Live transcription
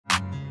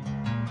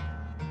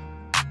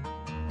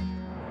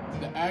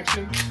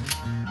action. It's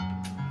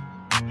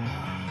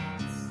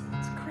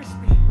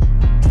crispy.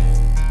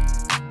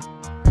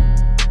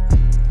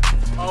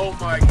 Oh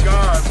my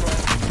God, bro.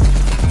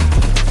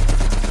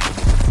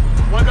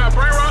 One got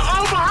brain rot.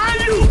 Oh,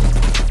 behind you!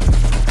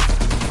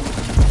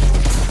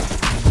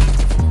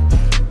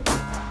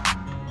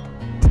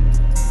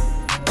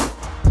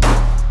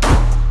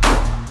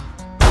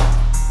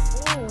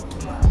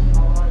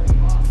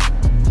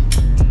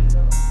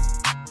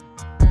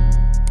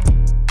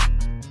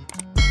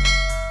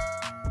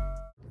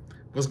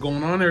 What's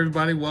going on,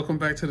 everybody? Welcome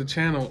back to the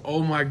channel.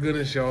 Oh my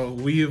goodness, y'all,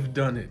 we have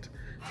done it.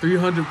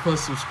 300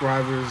 plus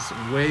subscribers,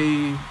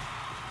 way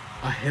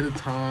ahead of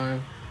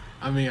time.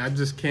 I mean, I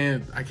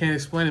can't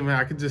explain it, man.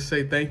 I could just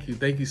say thank you.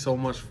 Thank you so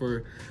much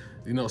for,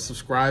 you know,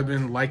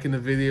 subscribing, liking the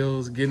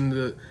videos, getting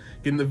the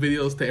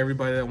videos to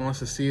everybody that wants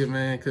to see it,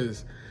 man.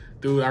 Cause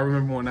dude, I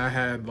remember when I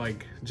had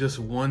like just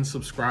 1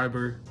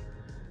 subscriber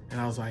and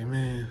I was like,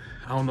 man,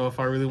 I don't know if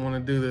I really want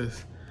to do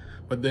this.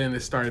 But then it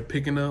started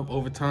picking up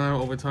over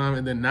time,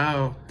 and then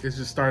now it's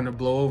just starting to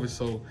blow over.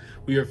 So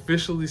we are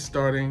officially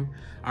starting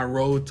our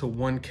road to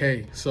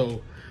 1K.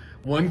 So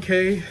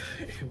 1K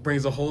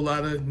brings a whole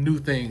lot of new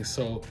things.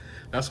 So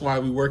that's why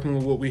we're working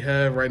with what we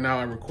have right now.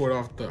 I record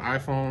off the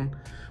iPhone,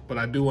 but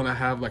I do want to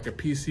have like a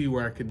PC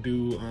where I could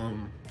do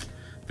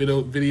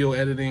video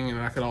editing, and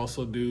I could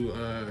also do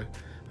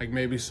like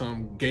maybe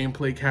some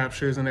gameplay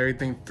captures and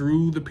everything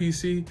through the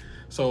PC,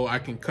 so I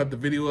can cut the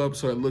video up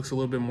so it looks a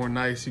little bit more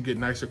nice. You get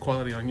nicer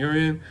quality on your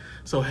end.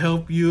 So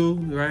help you,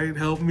 right?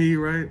 Help me,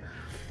 right?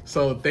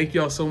 So thank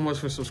y'all so much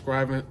for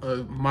subscribing.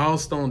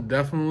 Milestone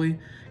definitely,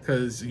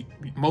 because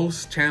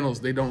most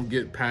channels, they don't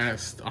get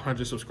past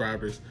 100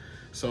 subscribers.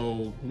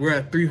 So we're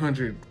at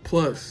 300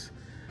 plus.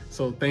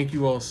 So thank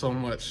you all so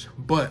much.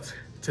 But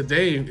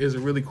today is a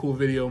really cool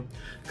video,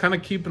 kind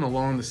of keeping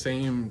along the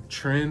same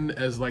trend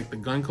as like the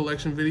gun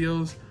collection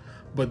videos,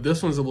 but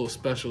this one's a little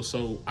special.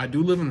 So I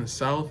do live in the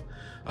South.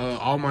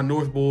 All my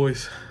North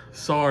boys,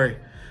 sorry.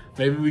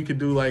 Maybe we could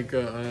do like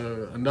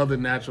another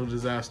natural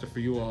disaster for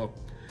you all.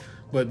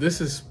 But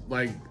this is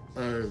like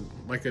a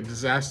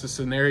disaster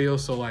scenario.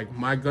 So like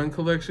my gun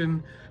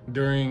collection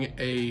during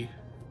a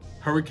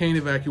hurricane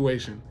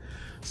evacuation.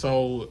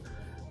 So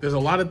there's a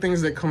lot of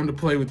things that come into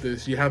play with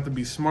this. You have to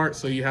be smart,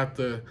 so you have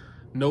to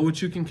know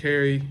what you can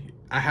carry.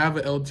 I have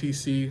an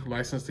LTC,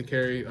 license to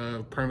carry,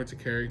 permit to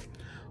carry,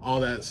 all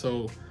that.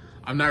 So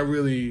I'm not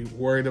really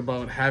worried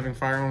about having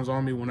firearms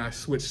on me when I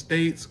switch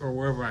states or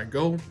wherever I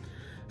go.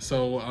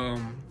 So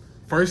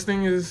first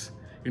thing is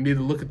you need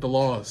to look at the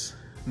laws.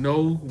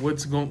 Know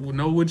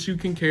what you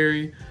can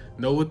carry,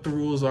 know what the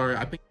rules are.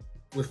 I think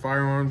with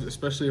firearms,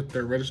 especially if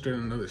they're registered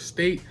in another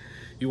state,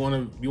 you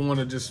want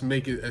to just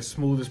make it as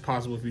smooth as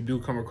possible if you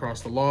do come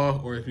across the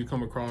law, or if you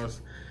come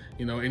across,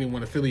 you know,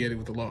 anyone affiliated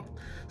with the law.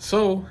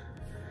 So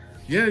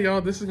yeah,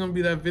 y'all, this is gonna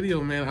be that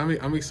video, man.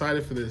 I'm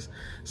excited for this.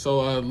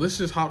 So let's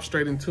just hop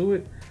straight into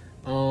it.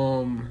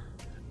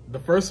 The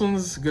first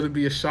one's gonna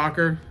be a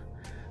shocker.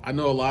 I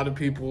know a lot of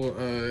people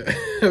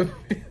have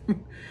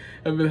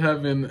been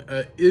having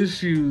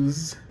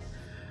issues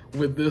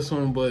with this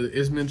one, but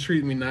it's been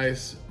treating me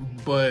nice.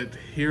 But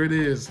here it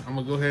is. I'm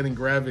gonna go ahead and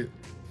grab it.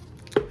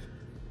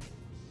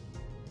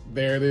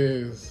 There it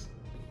is,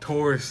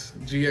 Taurus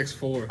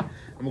GX4. I'm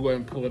gonna go ahead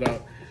and pull it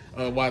out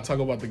while I talk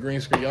about the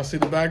green screen. Y'all see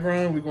the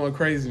background? We're going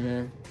crazy,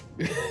 man.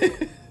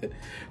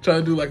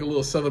 Trying to do like a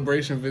little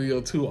celebration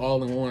video too,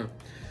 all in one.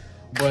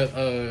 But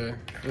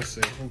let's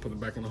see, I'm gonna put it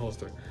back in the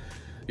holster.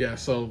 Yeah,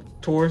 so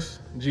Taurus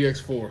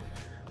GX4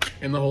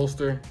 in the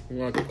holster. We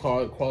want to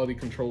quality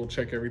control,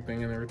 check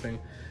everything and everything.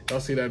 Y'all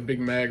see that big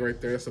mag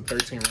right there? It's a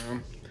 13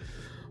 round.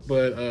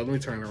 But let me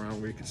turn it around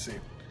where you can see.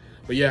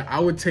 But yeah, I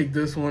would take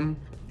this one.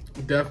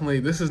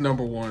 Definitely, this is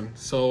number 1.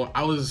 So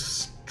I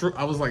was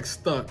like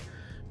stuck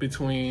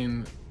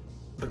between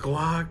the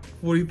Glock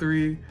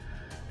 43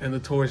 and the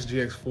Taurus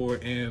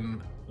GX4,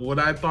 and what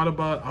I thought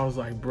about, I was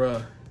like,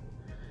 bruh,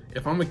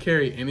 if I'm gonna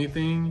carry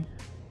anything,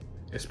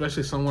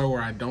 especially somewhere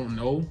where I don't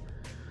know,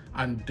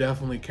 I'm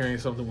definitely carrying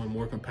something with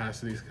more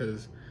capacities,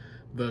 because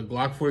the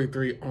Glock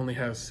 43 only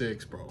has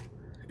 6, bro.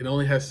 It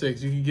only has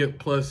 6. You can get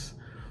plus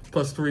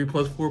 3,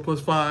 plus 4, plus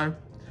 5.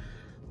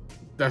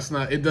 That's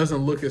not, it doesn't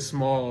look as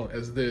small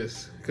as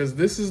this, because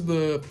this is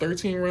the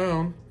 13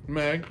 round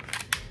mag.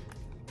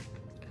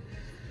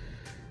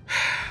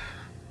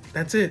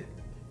 That's it.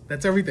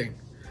 That's everything.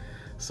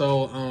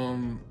 So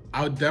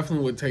I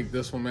definitely would take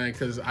this one, man,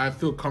 because I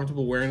feel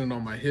comfortable wearing it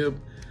on my hip.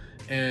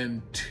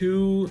 And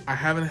 2, I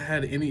haven't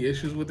had any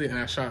issues with it. And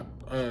I shot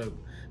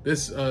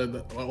this,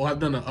 well, I've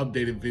done an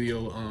updated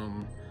video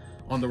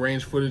on the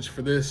range footage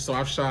for this. So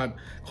I've shot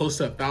close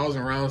to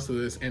 1,000 rounds to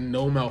this and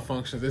no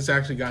malfunctions. It's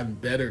actually gotten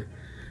better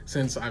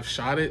since I've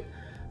shot it.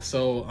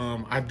 So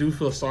I do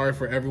feel sorry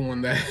for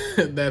everyone that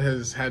that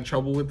has had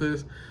trouble with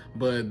this,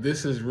 but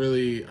this is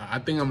really, I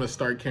think I'm gonna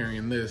start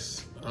carrying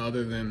this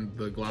other than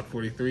the Glock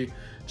 43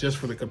 just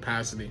for the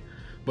capacity.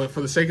 But for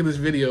the sake of this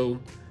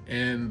video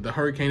and the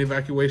hurricane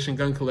evacuation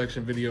gun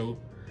collection video,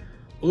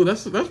 oh,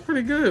 that's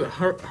pretty good.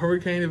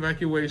 Hurricane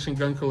evacuation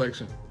gun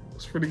collection,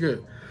 that's pretty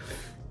good.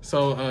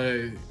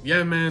 So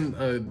yeah, man,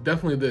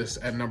 definitely this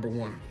at number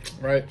 1,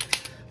 right?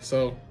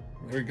 So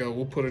there we go.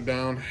 We'll put it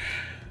down.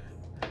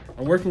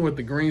 I'm working with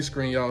the green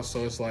screen, y'all,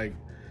 so it's like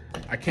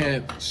I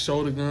can't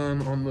show the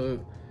gun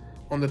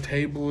on the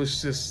table.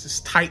 It's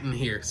tight in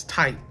here. It's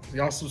tight.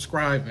 Y'all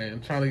subscribe,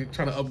 man. Trying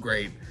to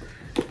upgrade.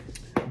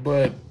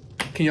 But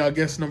can y'all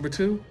guess number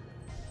 2?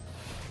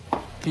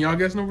 Can y'all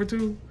guess number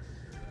 2?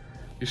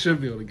 You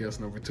should be able to guess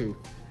number 2.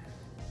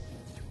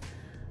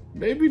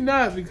 Maybe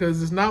not,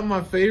 because it's not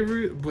my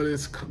favorite, but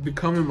it's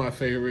becoming my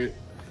favorite.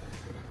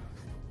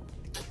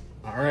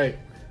 All right,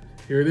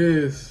 here it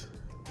is.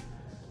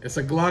 It's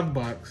a Glock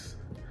box,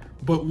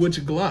 but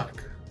which Glock?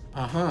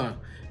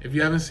 If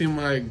you haven't seen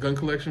my gun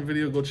collection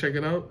video, go check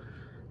it out,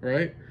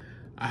 right?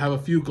 I have a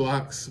few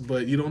Glocks,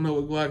 but you don't know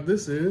what Glock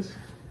this is.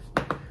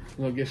 I'm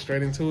gonna get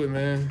straight into it,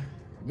 man.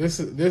 This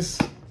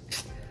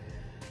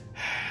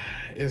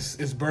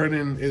it's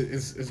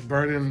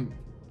burning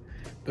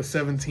the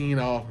 17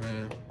 off,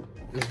 man.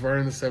 It's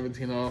burning the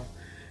 17 off.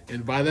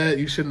 And by that,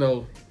 you should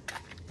know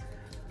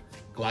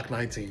Glock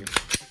 19.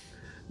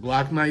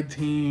 Glock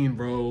 19,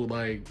 bro.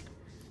 Like,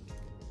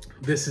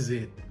 this is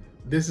it.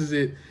 This is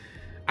it.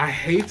 I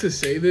hate to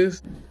say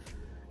this.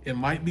 It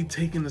might be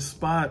taking the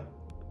spot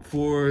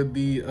for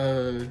the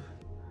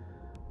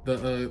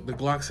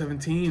Glock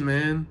 17,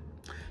 man.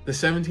 The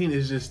 17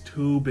 is just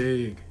too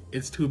big.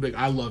 It's too big.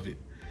 I love it.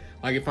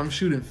 Like, if I'm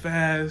shooting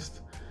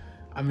fast,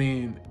 I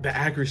mean, the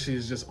accuracy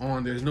is just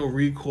on. There's no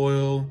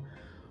recoil,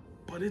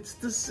 but it's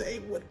the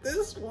same with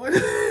this one.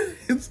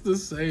 It's the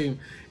same.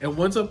 And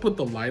once I put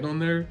the light on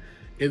there,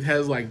 it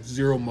has like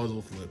 0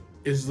 muzzle flip.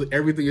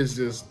 Everything is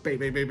just bang,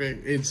 bang, bang,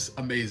 bang. It's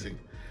amazing.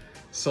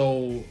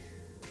 So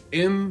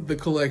in the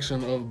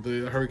collection of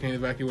the Hurricane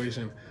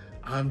Evacuation,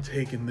 I'm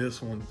taking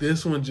this one.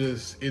 This one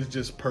is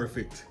just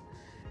perfect.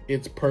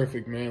 It's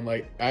perfect, man.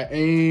 Like, I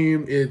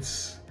aim,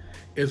 it's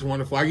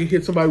wonderful. I can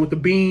hit somebody with the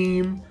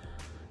beam,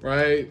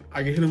 right?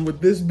 I can hit him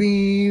with this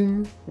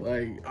beam.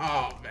 Like,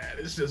 oh man,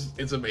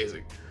 it's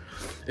amazing.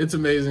 It's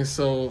amazing.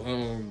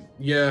 So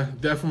yeah,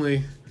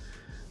 definitely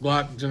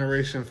Glock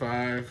Generation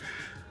 5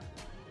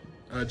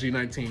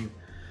 G19.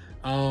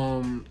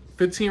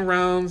 15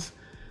 rounds.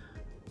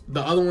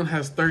 The other one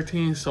has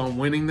 13, so I'm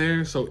winning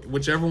there. So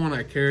whichever one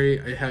I carry,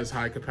 it has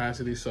high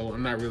capacity, so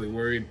I'm not really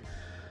worried.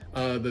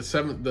 The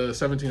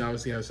 17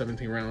 obviously has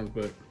 17 rounds,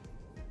 but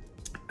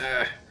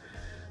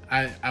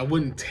I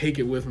wouldn't take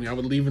it with me. I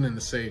would leave it in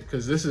the safe,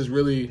 because this is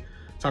really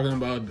talking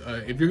about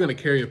if you're gonna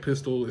carry a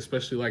pistol,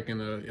 especially like in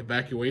an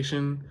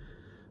evacuation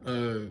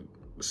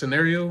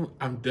scenario,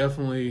 I'm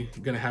definitely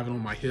gonna have it on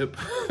my hip.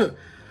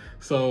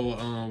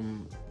 So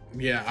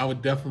yeah, I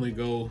would definitely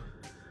go.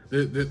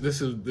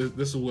 This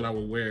is what I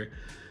would wear.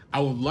 I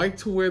would like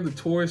to wear the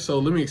Taurus. So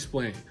let me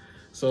explain.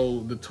 So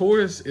the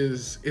Taurus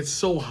it's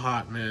so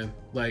hot, man.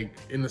 Like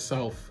in the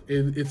South,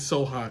 it's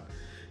so hot,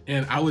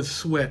 and I would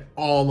sweat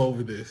all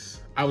over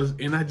this. I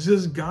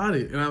just got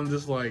it, and I'm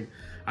just like,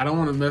 I don't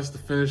want to mess the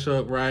finish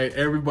up, right?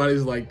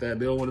 Everybody's like that.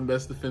 They don't want to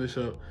mess the finish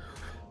up.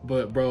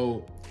 But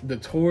bro, the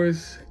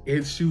Taurus,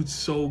 it shoots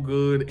so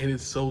good, and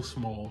it's so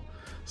small.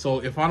 So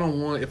if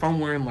I'm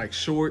wearing like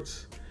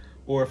shorts,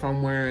 or if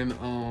I'm wearing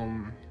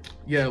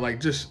yeah, like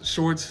just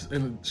shorts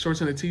and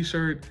a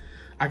t-shirt,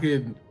 I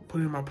could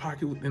put it in my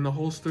pocket in the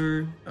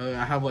holster.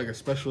 I have like a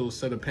special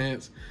set of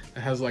pants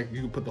that has like, you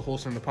can put the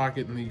holster in the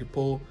pocket and then you can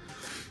pull.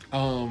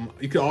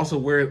 You could also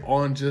wear it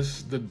on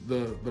just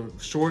the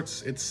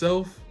shorts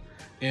itself,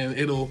 and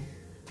it'll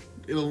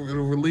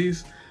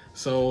release.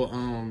 So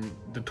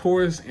the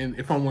Taurus, and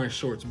if I'm wearing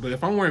shorts, but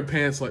if I'm wearing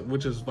pants, like,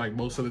 which is like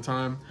most of the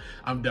time,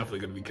 I'm definitely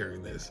gonna be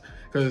carrying this,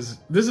 because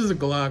this is a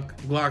Glock.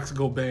 Glocks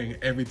go bang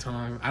every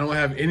time. I don't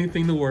have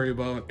anything to worry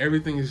about.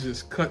 Everything is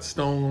just cut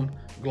stone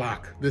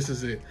Glock. This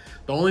is it.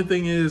 The only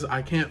thing is,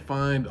 I can't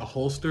find a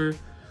holster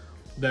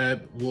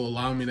that will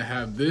allow me to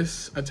have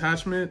this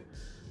attachment,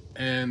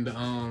 and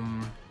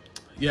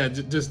yeah,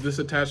 just this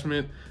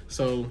attachment.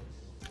 So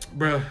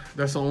bruh,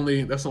 that's the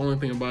only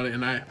thing about it.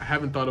 And I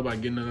haven't thought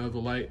about getting another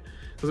light,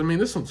 because I mean,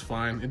 this one's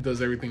fine. It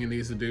does everything it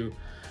needs to do.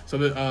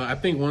 So I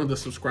think one of the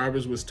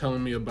subscribers was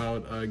telling me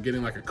about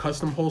getting like a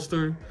custom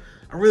holster.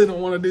 I really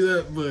don't want to do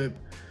that, but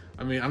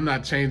I mean, I'm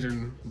not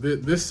changing.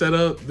 This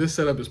setup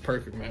is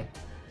perfect, man.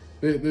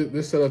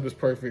 This setup is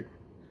perfect.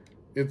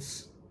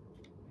 It's,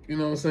 you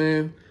know what I'm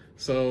saying?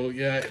 So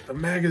yeah, the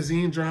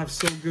magazine drops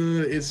so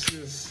good. It's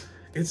just,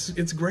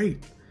 it's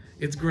great.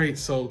 It's great.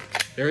 So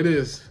there it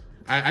is.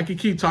 I could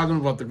keep talking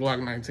about the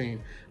Glock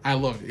 19. I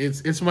love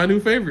it. It's my new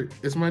favorite.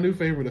 It's my new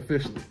favorite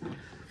officially.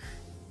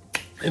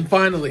 And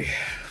finally,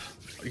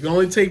 you can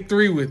only take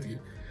 3 with you,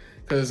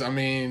 because I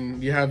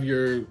mean, you have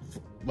your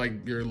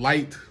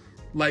light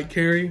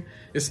carry.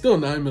 It's still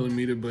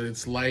 9mm, but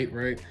it's light,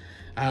 right?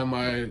 I have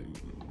my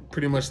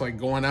pretty much like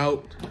going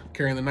out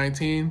carrying the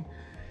 19,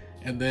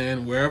 and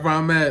then wherever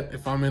I'm at,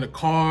 if I'm in a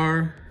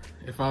car,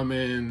 if I'm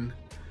in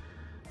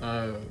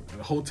a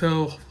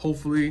hotel,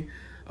 hopefully.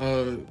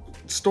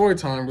 Story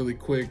time really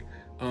quick.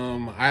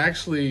 I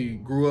actually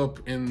grew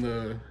up in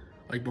the,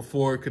 like,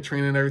 before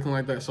Katrina and everything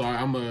like that. So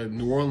I'm a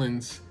New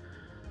Orleans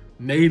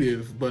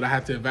native, but I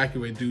had to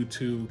evacuate due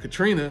to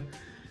Katrina.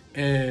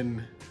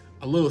 And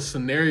a little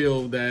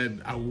scenario that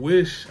I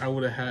wish I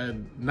would have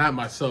had, not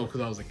myself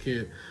because I was a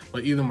kid,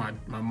 but either my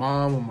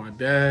mom or my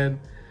dad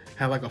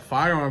had like a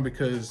firearm,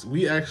 because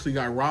we actually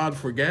got robbed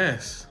for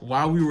gas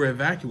while we were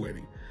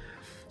evacuating.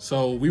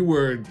 So we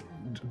were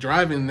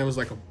driving, and there was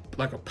like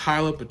a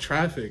pile up of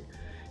traffic,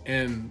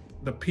 and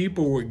the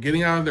people were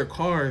getting out of their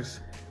cars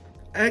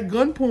at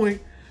gunpoint,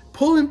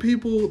 pulling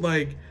people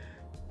like,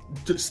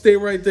 to stay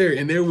right there,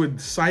 and they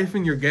would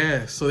siphon your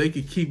gas so they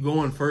could keep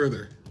going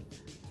further.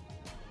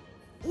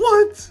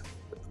 What?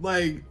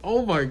 Like,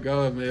 oh my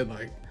God, man.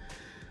 Like,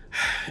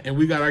 and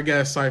we got our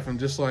gas siphoned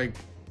just like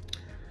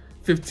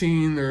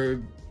 15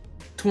 or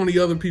 20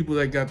 other people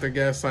that got their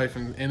gas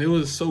siphoned. And it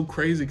was so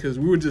crazy because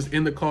we were just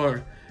in the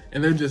car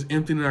and they're just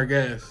emptying our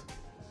gas.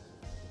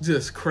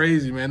 Just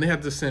crazy, man. They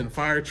had to send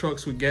fire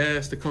trucks with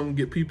gas to come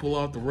get people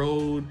off the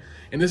road.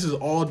 And this is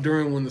all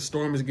during when the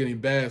storm is getting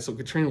bad. So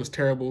Katrina was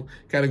terrible.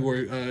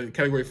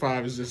 Category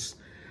 5 is just,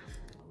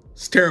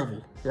 it's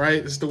terrible,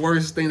 right? It's the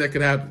worst thing that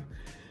could happen.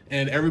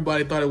 And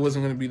everybody thought it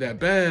wasn't going to be that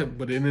bad,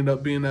 but it ended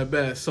up being that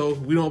bad. So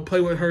we don't play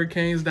with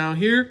hurricanes down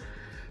here.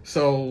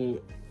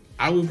 So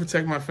I will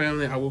protect my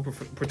family. I will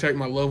protect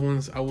my loved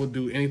ones. I will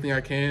do anything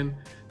I can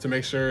to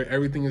make sure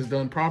everything is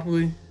done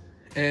properly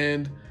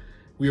and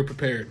we are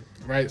prepared,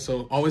 right?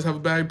 So always have a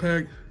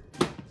backpack,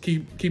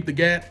 keep the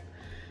gat.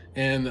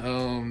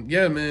 And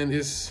yeah, man,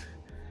 it's,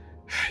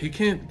 you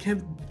can't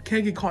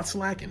get caught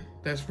slacking.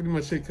 That's pretty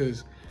much it,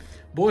 because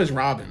boys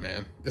robbing,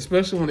 man,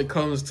 especially when it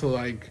comes to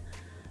like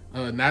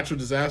natural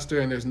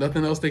disaster and there's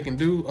nothing else they can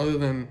do other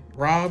than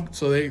rob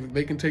so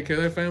they can take care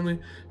of their family.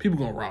 People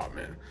gonna rob,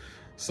 man.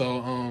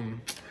 So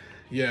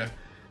yeah,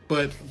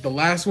 but the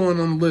last one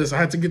on the list, I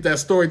had to get that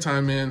story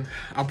time in.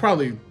 I'll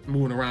probably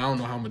moving around, I don't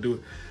know how I'm gonna do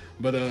it,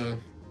 but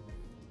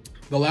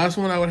the last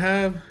one I would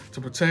have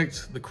to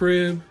protect the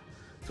crib,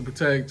 to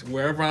protect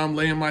wherever I'm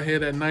laying my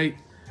head at night,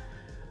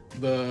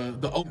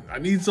 I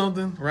need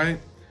something, right?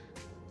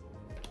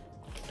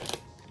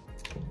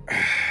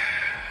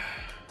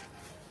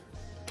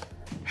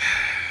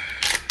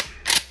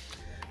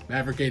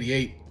 Maverick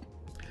 88.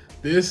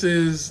 This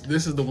is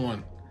the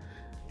one.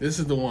 This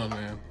is the one,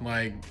 man.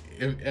 Like,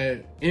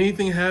 if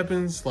anything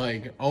happens,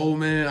 like, oh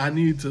man, I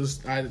need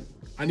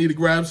to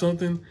grab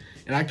something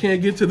and I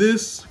can't get to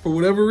this for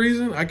whatever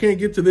reason, I can't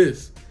get to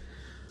this.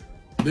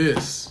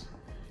 This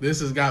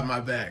has got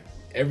my back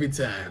every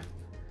time.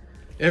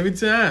 Every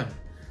time.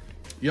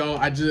 Yo,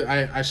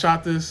 I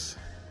shot this.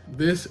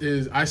 This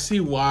is, I see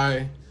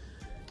why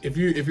if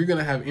you're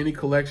gonna have any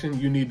collection,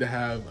 you need to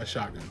have a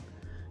shotgun.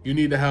 You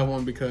need to have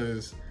one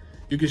because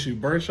you can shoot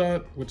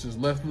birdshot, which is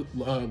less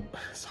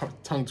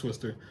tongue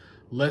twister,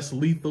 less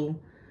lethal.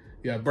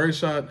 Yeah,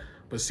 birdshot.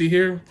 But see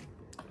here,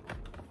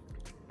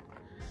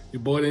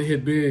 your boy didn't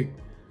hit big.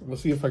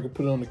 Let's see if I can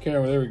put it on the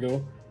camera. There we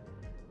go.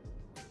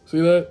 See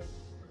that?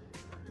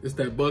 It's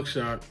that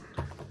buckshot.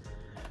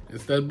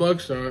 It's that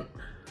buckshot.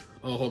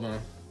 Oh, hold on.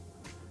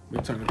 Let me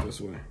turn it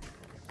this way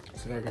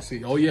so I can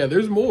see. Oh yeah,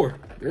 there's more.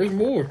 There's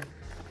more.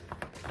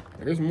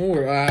 There's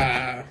more.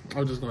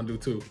 I'm just gonna do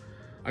 2.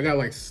 I got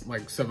like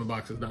 7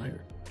 boxes down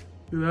here.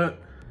 See that?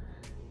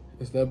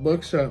 It's that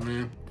buckshot,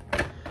 man.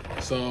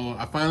 So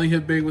I finally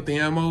hit big with the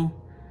ammo.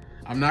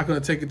 I'm not gonna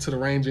take it to the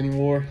range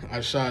anymore.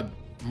 I shot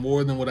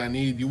more than what I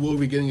need. You will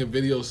be getting a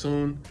video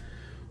soon,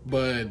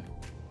 but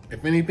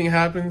if anything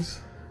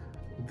happens,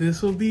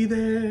 this will be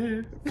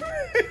there.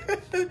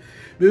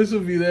 This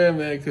will be there,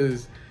 man,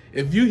 because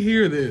if you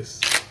hear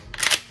this,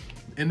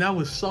 and that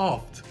was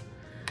soft,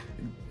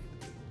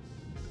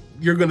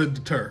 you're gonna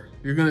deter.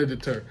 You're gonna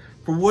deter.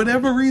 For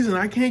whatever reason,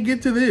 I can't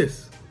get to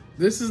this.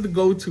 This is the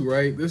go-to,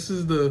 right? This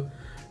is the,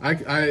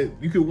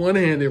 you could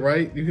one-hand it,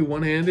 right? You could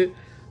one-hand it,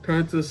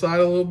 turn it to the side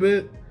a little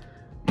bit.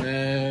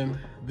 Man,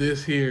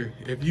 this here,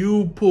 if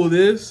you pull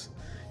this,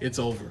 it's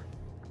over.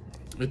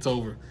 It's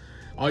over.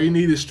 All you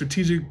need is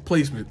strategic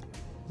placement.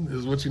 This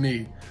is what you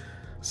need.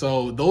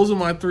 So those are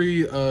my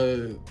three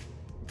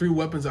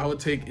weapons I would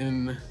take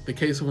in the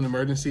case of an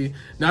emergency.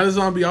 Not a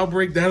zombie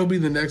outbreak, that'll be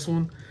the next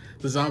one.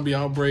 The zombie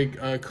outbreak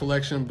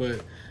collection.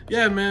 But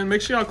yeah, man,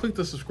 make sure y'all click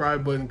the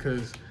subscribe button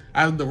because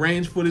I have the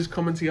range footage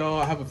coming to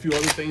y'all. I have a few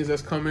other things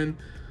that's coming.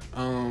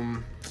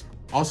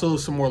 Also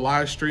some more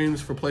live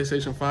streams for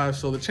PlayStation 5.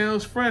 So the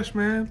channel's fresh,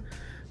 man.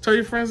 Tell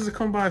your friends to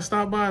come by,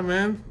 stop by,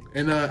 man.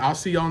 And I'll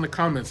see y'all in the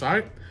comments, all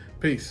right?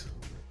 Peace.